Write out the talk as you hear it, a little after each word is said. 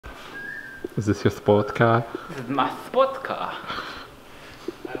Is this your sport car? This is my sport car.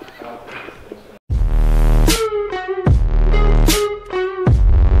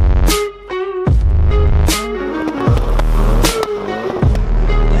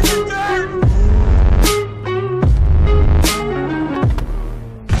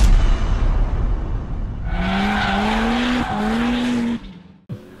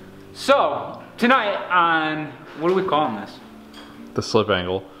 So, tonight on, what are we calling this? The slip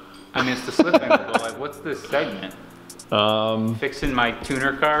angle. I mean, it's the slip angle, but like, what's this segment? Fixing my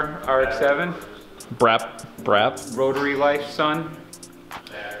tuner car, RX-7. Brap. Rotary life, son.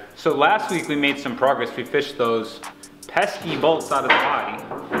 So last week we made some progress. We fished those pesky bolts out of the body,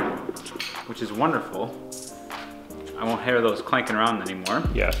 which is wonderful. I won't hear those clanking around anymore.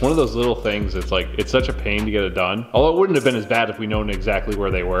 Yeah, it's one of those little things, it's like, it's such a pain to get it done. Although it wouldn't have been as bad if we known exactly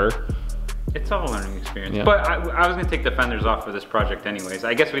where they were. It's all a learning experience. Yeah. But I was gonna take the fenders off for this project anyways.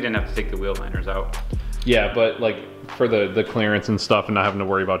 I guess we didn't have to take the wheel liners out. Yeah, but like for the clearance and stuff and not having to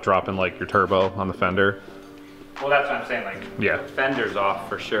worry about dropping like your turbo on the fender. Well, that's what I'm saying, like, yeah, fenders off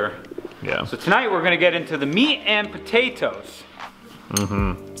for sure. Yeah. So tonight we're gonna get into the meat and potatoes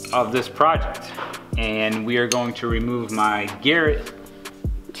of this project. And we are going to remove my Garrett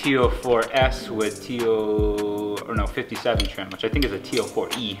TO4S with 57 trim, which I think is a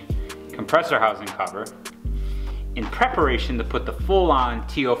TO4E compressor housing cover, in preparation to put the full-on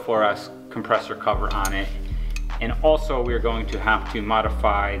TO4S compressor cover on it. And also we're going to have to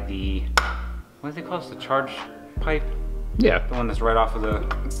modify the, what do they call this, the charge pipe? Yeah. The one that's right off of the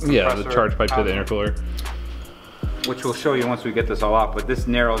compressor. Yeah, the charge pipe to the intercooler. Which we'll show you once we get this all out, but this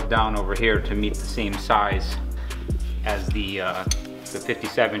narrows down over here to meet the same size as the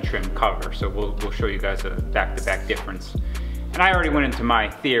 57 trim cover. So we'll show you guys a back-to-back difference. And I already went into my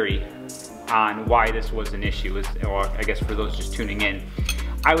theory on why this was an issue, or I guess for those just tuning in.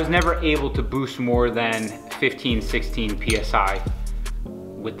 I was never able to boost more than 15, 16 PSI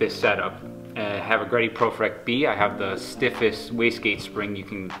with this setup. I have a Grady ProFrec B. I have the stiffest wastegate spring you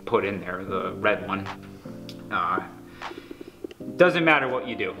can put in there, the red one. Doesn't matter what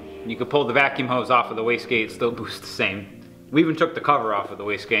you do. You could pull the vacuum hose off of the wastegate, it still boosts the same. We even took the cover off of the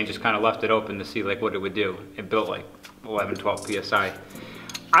wastegate and just kind of left it open to see like what it would do. It built like 11, 12 PSI.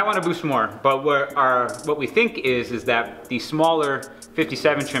 I want to boost more, but what we think is that the smaller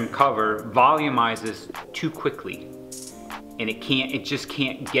 57 trim cover volumizes too quickly. And it just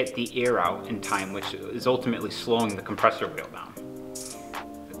can't get the air out in time, which is ultimately slowing the compressor wheel down.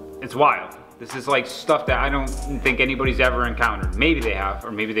 It's wild. This is like stuff that I don't think anybody's ever encountered. Maybe they have,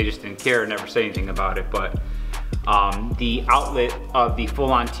 or maybe they just didn't care and never say anything about it, but the outlet of the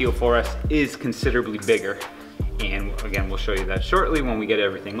full-on TO4S is considerably bigger. And again, we'll show you that shortly when we get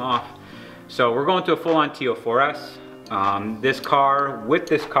everything off. So we're going to a full-on TO4S. This car, with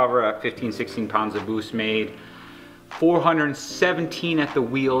this cover at 15, 16 pounds of boost, made 417 at the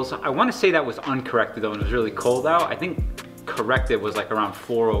wheels. I want to say that was uncorrected though, and it was really cold out. I think corrected was like around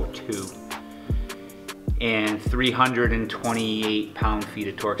 402. And 328 pound-feet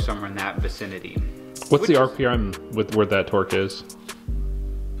of torque, somewhere in that vicinity. What's the RPM with where that torque is?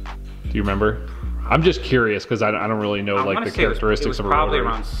 Do you remember? I'm just curious because I don't really know like the characteristics of a rotor. It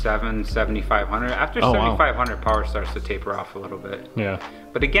was probably around 7,500. After 7,500, power starts to taper off a little bit. Yeah.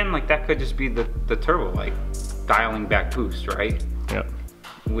 But again, like that could just be the turbo, like dialing back boost, right? Yeah.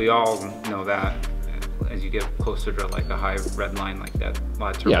 We all know that. As you get closer to like a high red line like that, a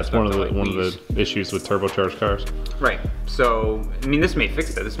lot of turbo it's one of the issues with turbocharged cars. Right. So I mean, this may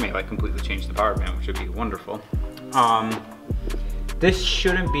fix that. This may like completely change the power band, which would be wonderful. This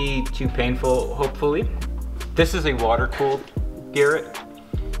shouldn't be too painful, hopefully. This is a water-cooled Garrett,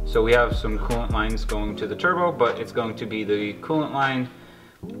 so we have some coolant lines going to the turbo, but it's going to be the coolant line,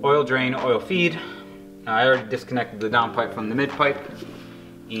 oil drain, oil feed. I already disconnected the downpipe from the mid-pipe.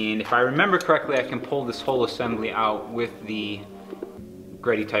 And if I remember correctly, I can pull this whole assembly out with the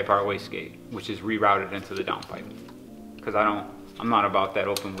Grady Type R wastegate, which is rerouted into the downpipe. Because I'm not about that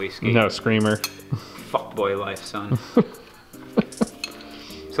open wastegate. No screamer. Fuckboy life, son.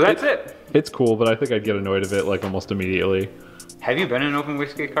 So that's it. It's cool, but I think I'd get annoyed of it like almost immediately. Have you been in an open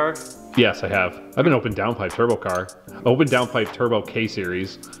wastegate car? Yes, I have. I've been open downpipe turbo car. Open downpipe turbo K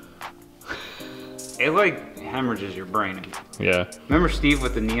series. It like hemorrhages your brain. Yeah. Remember Steve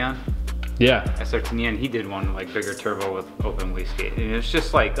with the Neon? Yeah. SRT Neon, he did one like bigger turbo with open wastegate. And it's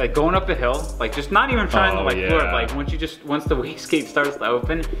just like going up a hill, like just not even trying to like flirt. Like once the wastegate starts to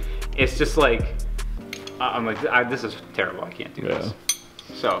open, it's just like, I'm like, this is terrible, I can't do this.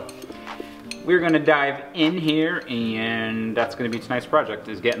 So we're gonna dive in here, and that's gonna be tonight's project,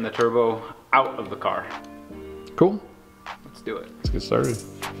 is getting the turbo out of the car. Cool. Let's do it. Let's get started.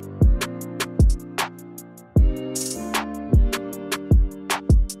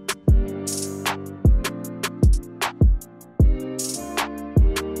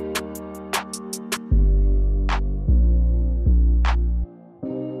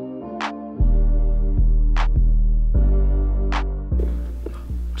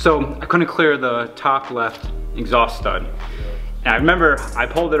 So I couldn't clear the top left exhaust stud. And I remember I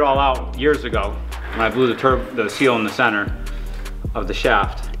pulled it all out years ago when I blew the seal in the center of the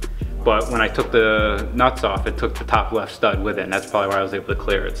shaft. But when I took the nuts off, it took the top left stud with it, and that's probably why I was able to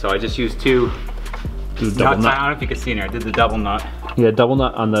clear it. So I just used two nuts. I don't know if you can see in here. I did the double nut. Yeah, double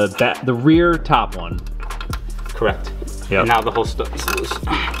nut on the back, the rear top one. Correct. Yep. And now the whole stud is loose.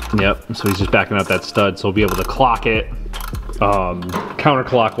 Yep, so he's just backing out that stud, so we'll be able to clock it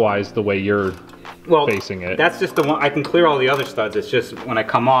counterclockwise the way you're facing it. That's just the one. I can clear all the other studs. It's just when I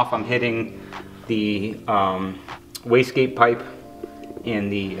come off, I'm hitting the wastegate pipe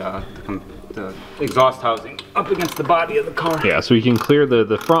and the exhaust housing up against the body of the car. Yeah, so you can clear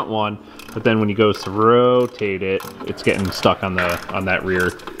the front one, but then when he goes to rotate it, it's getting stuck on that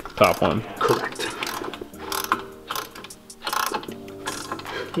rear top one. Correct.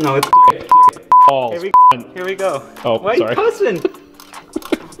 No, it's balls. Here we go. Oh, why sorry. Are you cussing?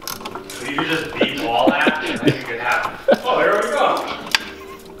 So you just beat wall that, and then you could have. Oh, there we go.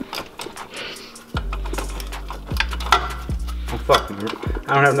 Oh fuck!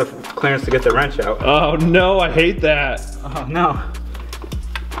 I don't have enough clearance to get the wrench out. Oh no, I hate that. Oh no.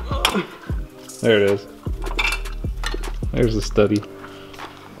 There it is. There's the studdy.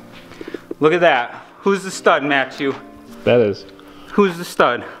 Look at that. Who's the stud, Matchew? That is. Who's the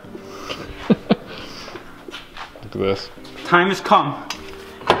stud? Look at this. Time has come.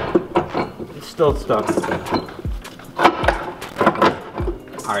 It's still stuck.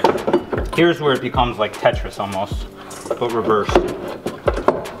 Alright. Here's where it becomes like Tetris almost, but reversed.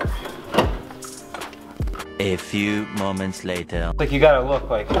 A few moments later. Like you gotta look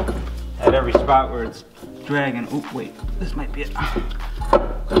like at every spot where it's dragging. Oh wait, this might be it.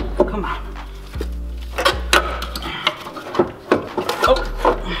 Come on.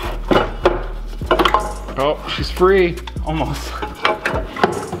 Oh, she's free. Almost.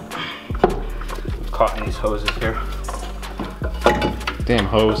 Caught in these hoses here. Damn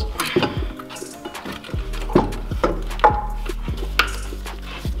hose.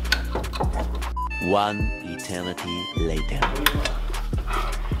 One eternity later.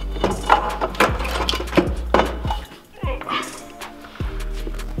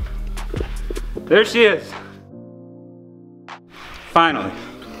 There she is. Finally.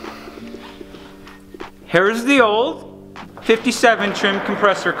 Here's the old 57 trim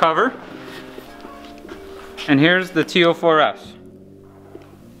compressor cover. And here's the T04S.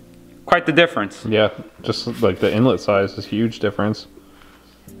 Quite the difference. Yeah, just like the inlet size is a huge difference.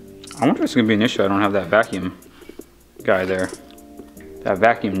 I wonder if it's gonna be an issue. I don't have that vacuum guy there. That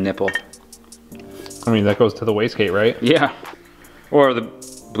vacuum nipple. I mean, that goes to the wastegate, right? Yeah. Or the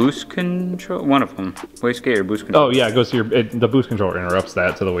boost control, one of them. Wastegate or boost control. Oh yeah, it goes to your, the boost controller interrupts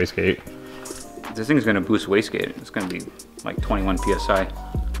that to the wastegate. This thing's gonna boost wastegate. It's gonna be like 21 PSI.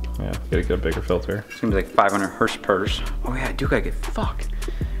 Yeah, gotta get a bigger filter. It's gonna be like 500 hertz pers. Oh yeah, I do gotta get, fuck.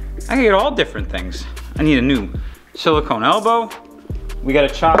 I gotta get all different things. I need a new silicone elbow. We gotta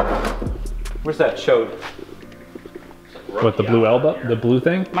chop, where's that showed? What, the blue elbow? The blue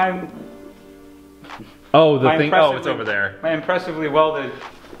thing? Oh, the thing, oh, it's over there. My impressively welded,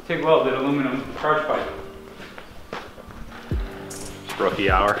 TIG welded aluminum charge pipe. Rookie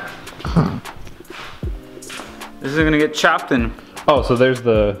hour. This is gonna get chopped and... Oh, so there's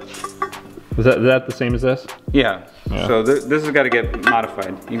the, is that the same as this? Yeah. Yeah. So this has got to get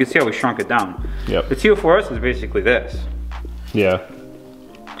modified. You can see how we shrunk it down. Yep. The T04S is basically this. Yeah.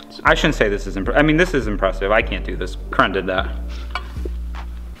 I shouldn't say this is impressive. I mean, this is impressive. I can't do this. Quinn did that.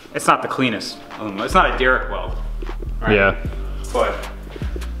 It's not the cleanest aluminum. It's not a Derrick weld. Right? Yeah. But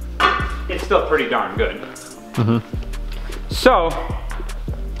it's still pretty darn good. Mm-hmm. So,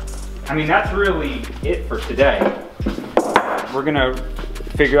 I mean, that's really it for today. We're gonna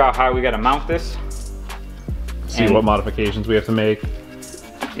figure out how we gotta mount this. See what modifications we have to make.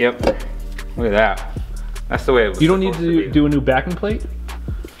 Yep. Look at that. That's the way it was. You don't need to do a new backing plate?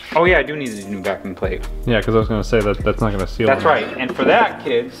 Oh yeah, I do need a new backing plate. Yeah, because I was gonna say that's not gonna seal. That's right. And for that,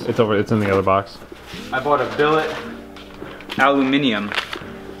 kids, it's over. It's in the other box. I bought a billet aluminum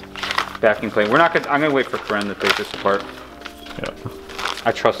backing plate. We're not gonna. I'm gonna wait for Quinn to take this apart. Yep.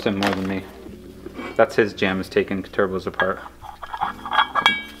 I trust him more than me. That's his jam, is taking turbos apart.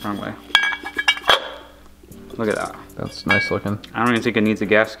 Wrong way. Look at that. That's nice looking. I don't even think it needs a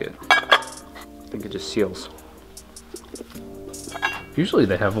gasket. I think it just seals. Usually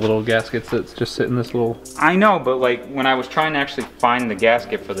they have little gaskets that just sit in this little... I know, but like when I was trying to actually find the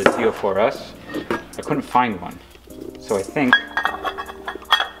gasket for the T04S, I couldn't find one. So I think...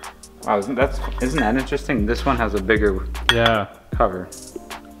 Wow, isn't that interesting? This one has a bigger yeah cover.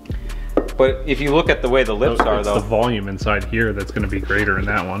 But if you look at the way the lips are it's though. the volume inside here that's going to be greater in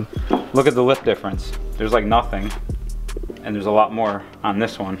that one. Look at the lip difference. There's like nothing. And there's a lot more on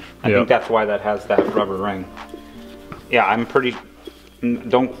this one. I think that's why that has that rubber ring. Yeah, I'm pretty,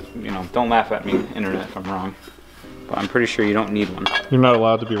 don't laugh at me, internet, if I'm wrong. But I'm pretty sure you don't need one. You're not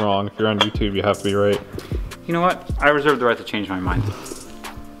allowed to be wrong. If you're on YouTube, you have to be right. You know what? I reserve the right to change my mind.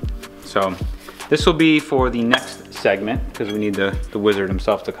 So, this will be for the next segment, because we need the wizard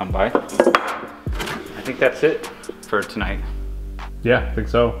himself to come by. I think that's it for tonight. Yeah, I think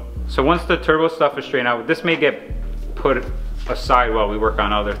so. So once the turbo stuff is straightened out, this may get put aside while we work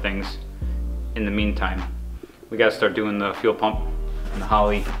on other things in the meantime. We gotta start doing the fuel pump and the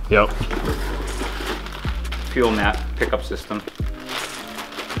Holly fuel mat pickup system.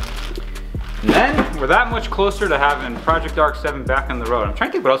 And then we're that much closer to having Project RX-7 back on the road. I'm trying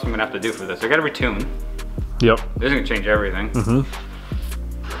to think what else I'm gonna have to do for this. I gotta retune. Yep. This is gonna change everything. Mm-hmm.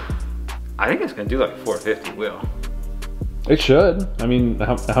 I think it's gonna do like 450 wheel. It should. I mean,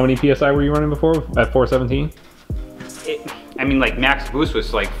 how many PSI were you running before at 417? I mean, like max boost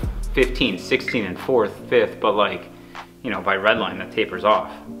was like 15, 16, and 4th, 5th, but like, you know, by redline that tapers off.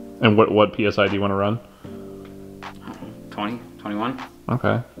 And what PSI do you want to run? 20, 21.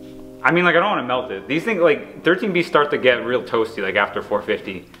 Okay. I mean, like, I don't want to melt it. These things, like, 13B start to get real toasty, like, after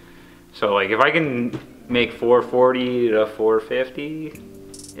 450. So, like, if I can make 440 to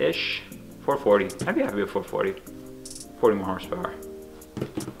 450-ish, 440, I'd be happy with 440. 40 more horsepower.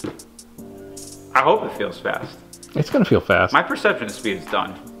 I hope it feels fast. It's going to feel fast. My perception of speed is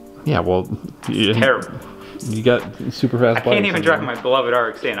done. Yeah, well... It's terrible. You got super fast I can't even drive my beloved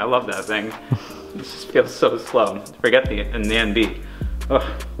RX-8. I love that thing. It just feels so slow. Forget the NB. Ugh.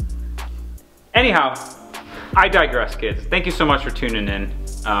 Anyhow, I digress, kids. Thank you so much for tuning in.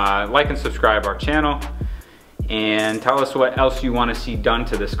 Like and subscribe our channel. And tell us what else you want to see done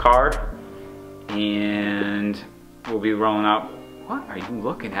to this car. And we'll be rolling out. What are you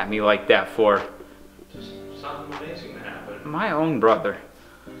looking at me like that for? Just something amazing to happen. My own brother.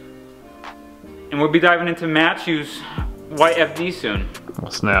 And we'll be diving into Matchew's white FD soon. Oh,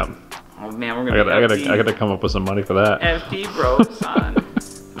 snap. Oh man, we're gonna I gotta come up with some money for that. FD bro, son.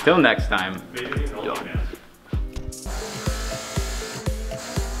 Until next time.